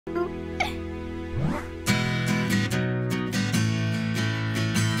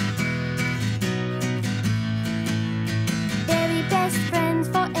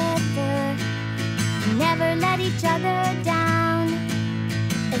each other down.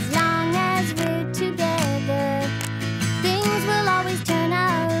 As long as we're together, things will always turn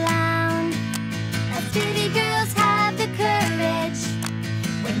around. As city girls have the courage,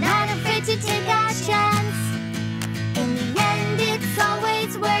 we're not afraid to take our chance. In the end, it's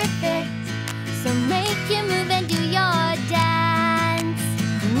always worth it. So make your move and do your dance.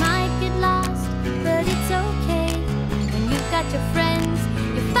 You might get lost, but it's okay. When you've got your friends,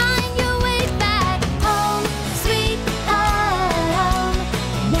 you find your way back home, sweet home.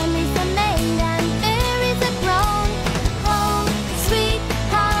 Memories are made and berries are grown. Home, sweet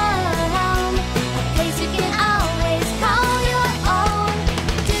home, a place you can always call your own.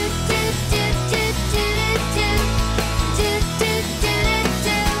 Do do do do do do do do do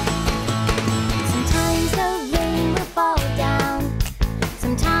do. Sometimes the rain will fall down.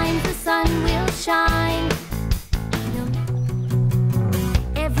 Sometimes the sun will shine.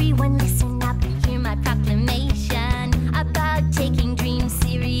 Everyone listen up, hear my proclamation about taking dreams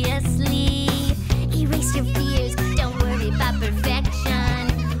seriously. Erase your fears, don't worry about perfection.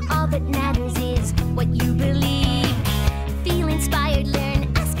 All that matters is what you believe. Feel inspired,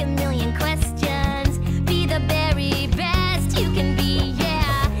 learn, ask a million questions. Be the very best you can be,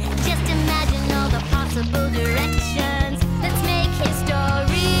 yeah. Just imagine all the possible directions. Let's make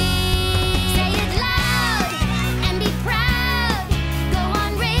history. Say it loud and be proud. Go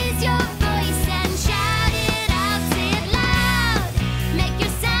on, raise your voice and shout it out. Say it loud, make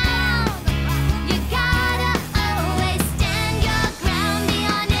your sound. You gotta always stand your ground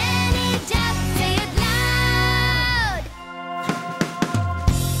beyond any doubt. Say it loud.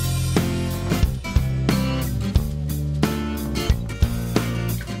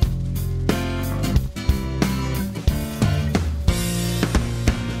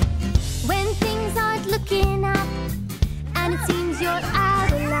 When things aren't looking up and it seems you're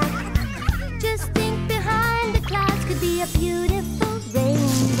out of luck, just think behind the clouds could be a beautiful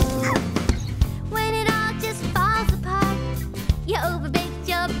rainbow. When it all just falls apart, you overbaked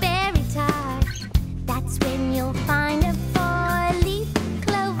your berry tart. That's when you'll find a four-leaf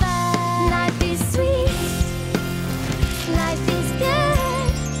clover. Life is sweet, life is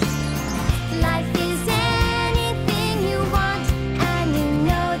good, life is anything you want, and you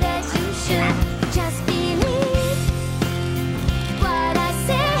know that you should. Just believe what I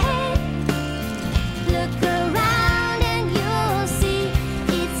say. Look around and you'll see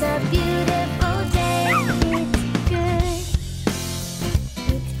it's a beautiful day. It's good,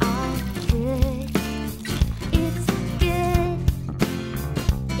 it's all good. It's good,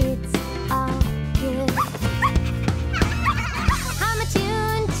 it's all good. Hum a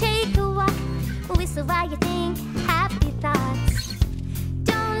tune, take a walk, whistle while you think happy thoughts.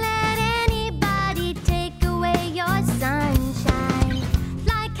 Don't let anybody take away your sunshine.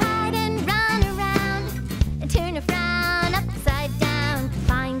 Fly kite and run around and turn a frown upside down.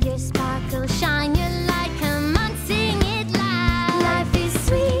 Find your sparkle, shine your light. Come on, sing it loud. Life is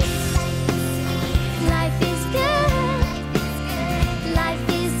sweet, life is good, life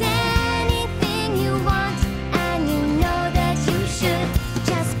is anything you want, and you know that you should.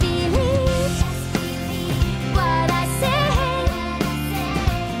 Just believe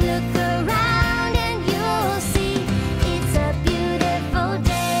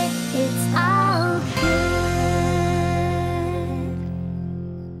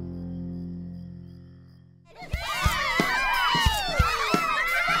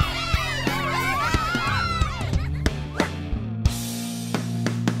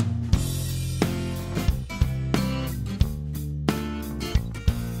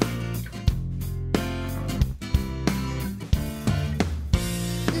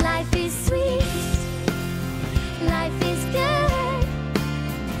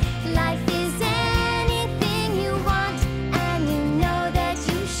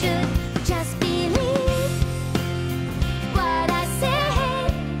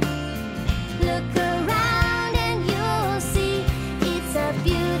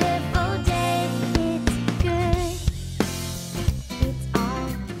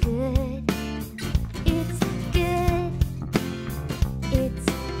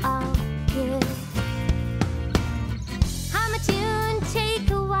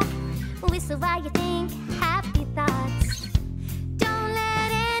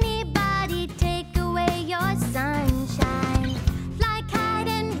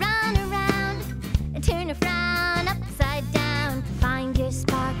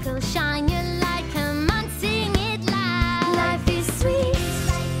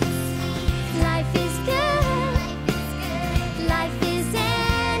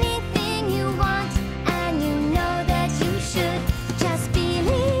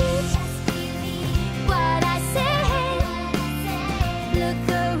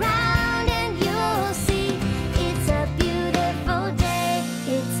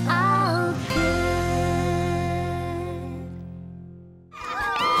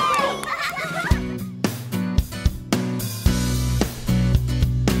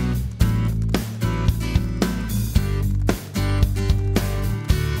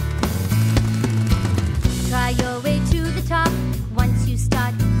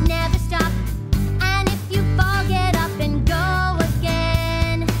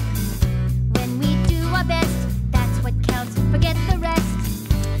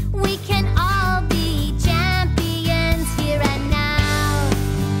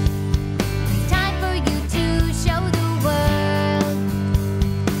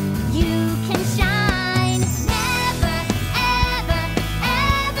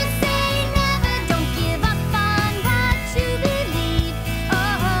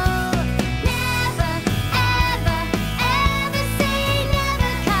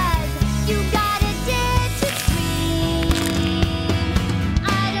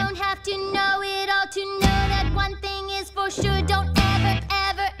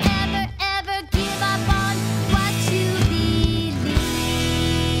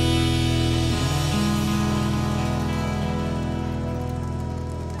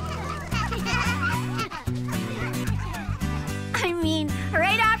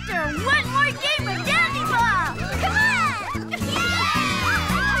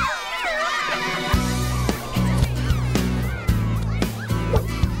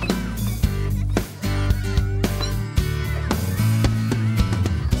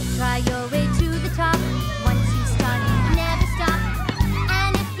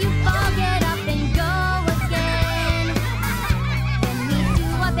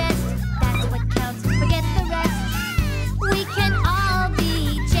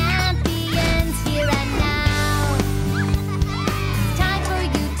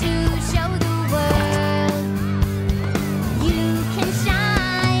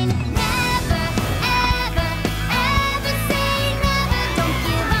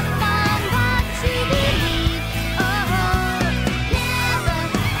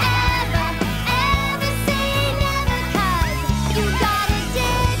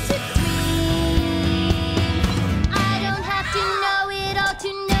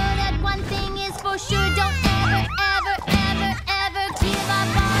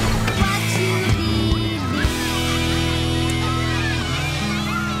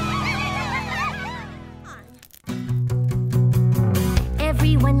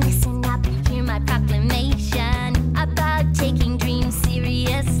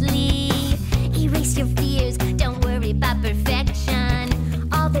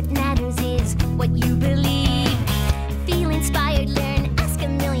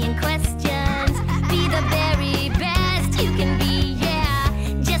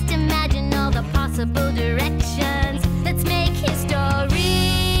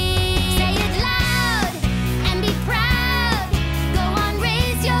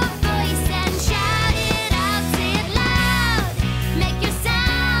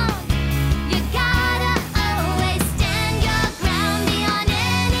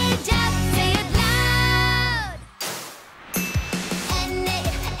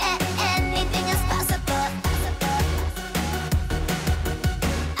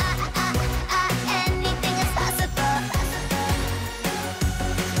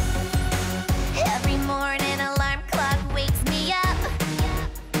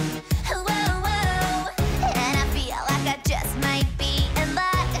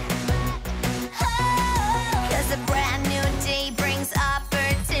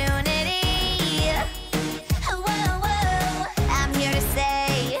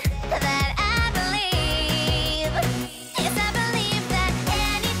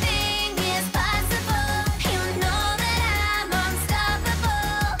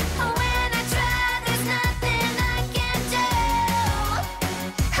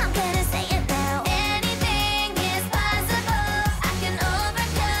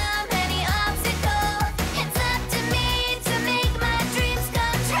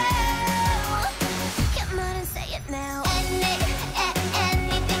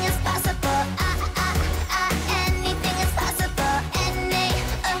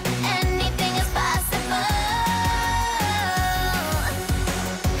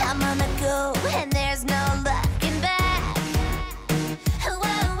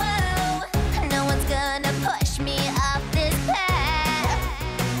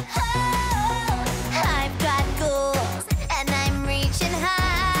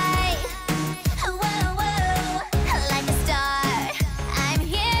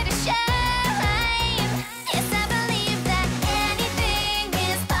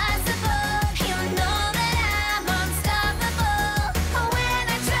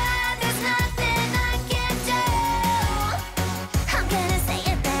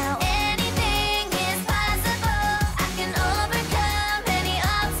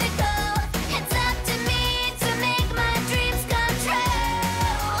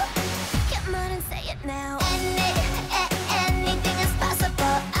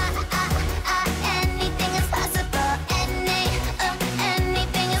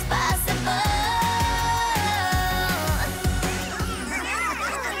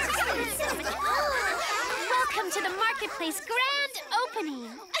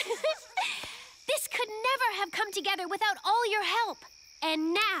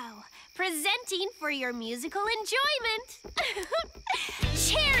And now, presenting for your musical enjoyment,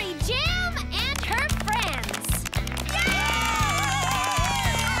 Cherry Jam and her friends.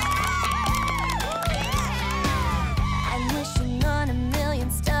 I'm wishing on a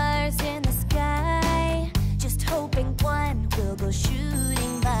million stars in the sky, just hoping one will go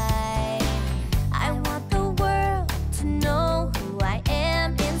shooting by. I want the world to know who I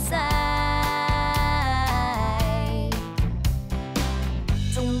am inside.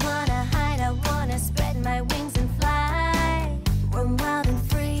 Don't wanna hide, I wanna spread my wings and fly, roam wild and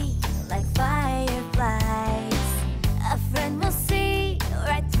free like fireflies. A friend will see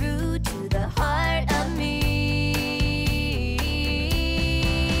right through to the heart of me.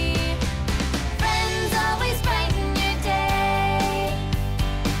 Friends always brighten your day.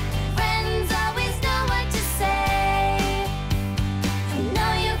 Friends always know what to say. You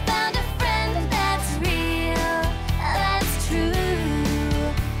know you found a friend that's real, that's true.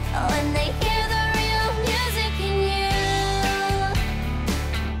 When they hear the real music in you,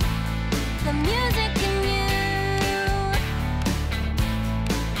 the music in you.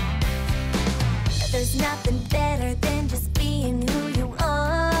 There's nothing better than just being who you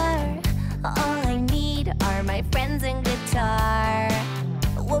are. All I need are my friends and guitar.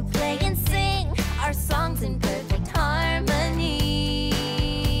 We'll play and sing our songs in perfect harmony.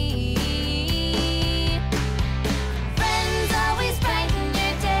 Friends always brighten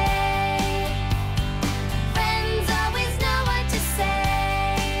your day. Friends always know what to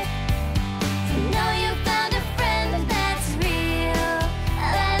say. You know you found a friend that's real,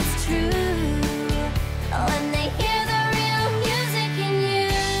 that's true. When they hear the real music in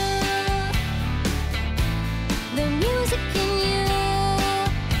you, the music in you,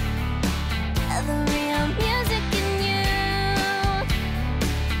 the real music in you,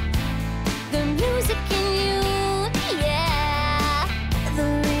 the music in you, yeah, the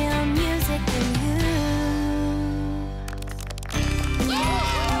real music in you.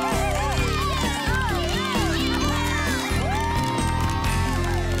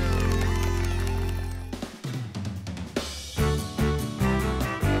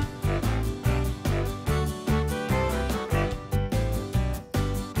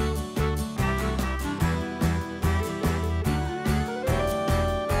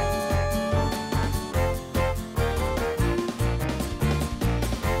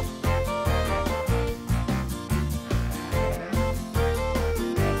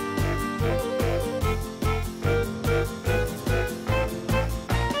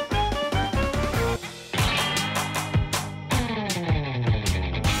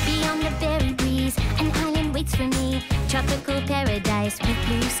 Beyond the berry breeze, an island waits for me. Tropical paradise with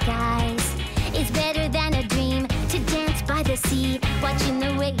blue skies. It's better than a dream to dance by the sea, watching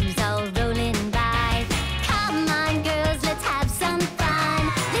the waves all rolling by. Come on, girls, let's have some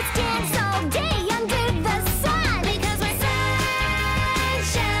fun. Let's dance all day under the sun, because we're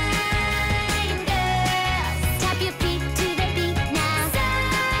sunshine girls. Tap your feet to the beat now.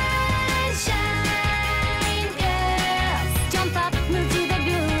 Sunshine girls. Jump up, move to the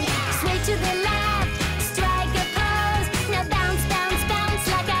groove, sway to the left, strike a pose. Now bounce, bounce, bounce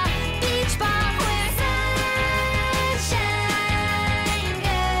like a beach ball. We're sunshine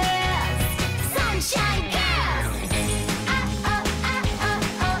girls. Sunshine girls. Oh, oh, oh, oh,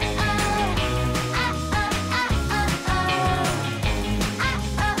 oh, oh. Oh, oh, oh, oh, oh. Oh,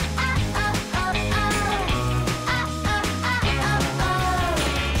 oh, oh, oh, oh, oh.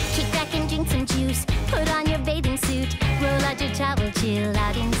 Kick back and drink some juice. Put on your bathing suit. Roll out your towel, chill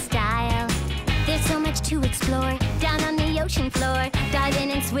out in style. There's so much to explore down on the ocean floor. Dive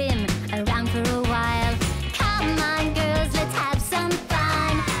in and swim around for a while. Come on, girls, let's have some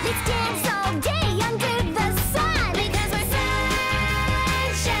fun. Let's dance all day under the sun, because we're sunshine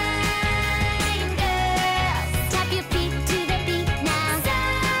girls. Tap your feet to the beat now.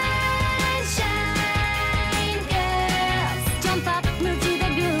 Sunshine girls. Jump up, move to the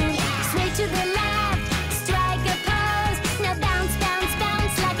groove, sway to the left, strike a pose. Now bounce, bounce,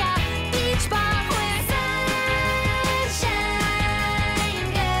 bounce like a beach ball. We're sunshine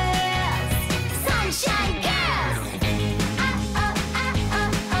girls. Sunshine girls. Oh, oh, oh, oh,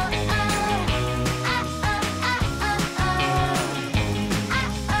 oh, oh. Oh, oh, oh, oh, oh. Oh,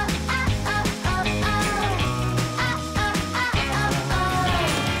 oh, oh, oh, oh, oh.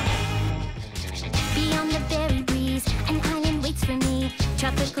 Beyond the berry breeze, an island waits for me.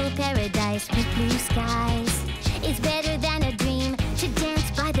 Tropical paradise with blue skies. It's better than a dream to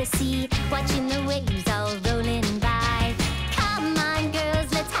dance by the sea, watching the waves all rolling by. Come on,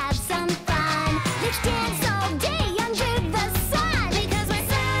 girls, let's have some fun. Let's dance all day under the sun, because we're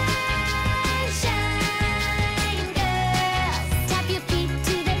sunshine girls. Tap your feet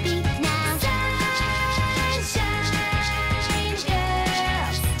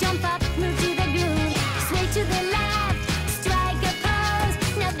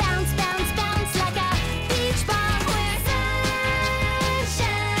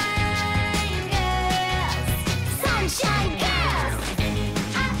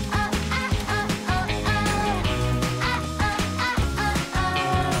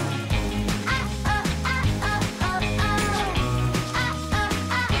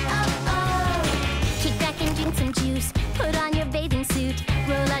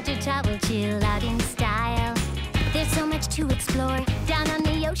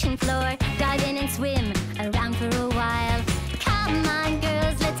swim around for a while. Come on,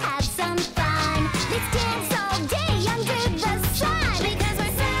 girls, let's have some fun. Let's dance all day under the sun. Because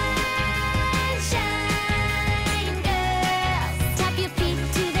we're sunshine girls. Tap your feet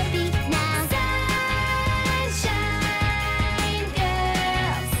to the beat now. Sunshine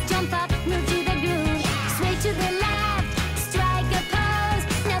girls. Jump up, move to the groove. Sway to the left, strike a pose.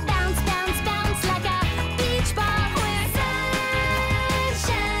 Now bounce, bounce, bounce like a beach ball. We're sunshine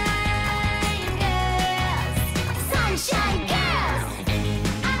girls. Sunshine girls.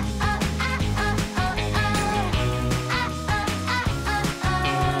 Ah, oh, ah, oh, oh, oh. Ah, oh, ah, oh, oh.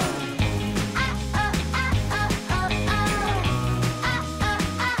 Ah, oh, ah, oh, oh, oh. Ah, oh,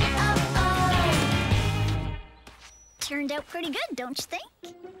 ah, oh, oh. Turned out pretty good, don't you think?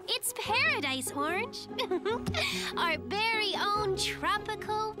 It's paradise, Orange. Our very own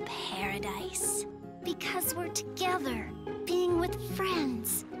tropical paradise. Because we're together, being with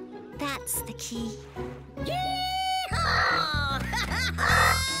friends. That's the key.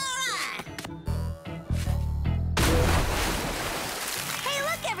 Hey,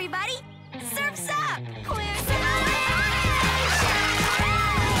 look, everybody! Surf's up! We're sunshine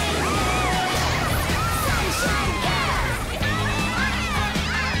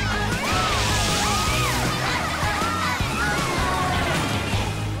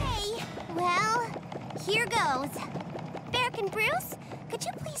Hey, well, here goes. Beck and Bruce, could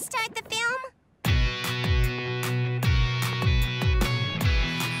you please start the film?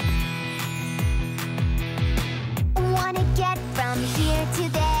 Wanna get from here to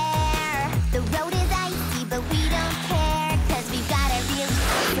there. The road is icy, but we don't care. 'Cause we've got a really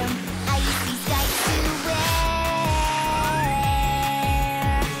awesome icy skites to wear.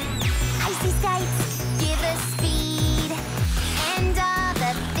 Icy skites give us speed and all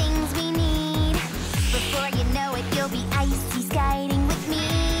the things we need. Before you know it, you'll be icy skiting with me.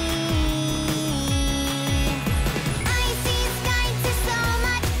 Icy skites are so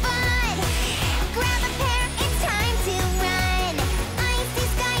much fun. Grab a pair, it's time to run. Icy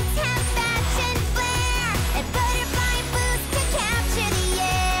skites have fashion flair and butterfly boost to capture the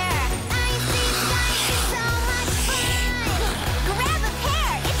air. Icy skites are so much fun. Grab a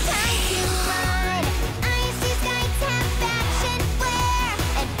pair, it's time to run. Icy skites have fashion flair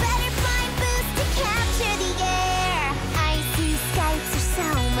and butterfly boost to capture the air. Icy skites are so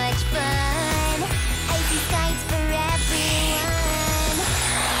much fun. Icy skites for everyone.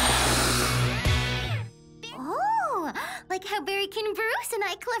 Oh, like how Berry and Bruce and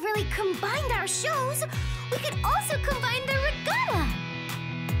I cleverly combined our shows, we could also combine the regatta.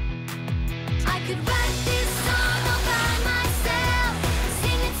 I could ride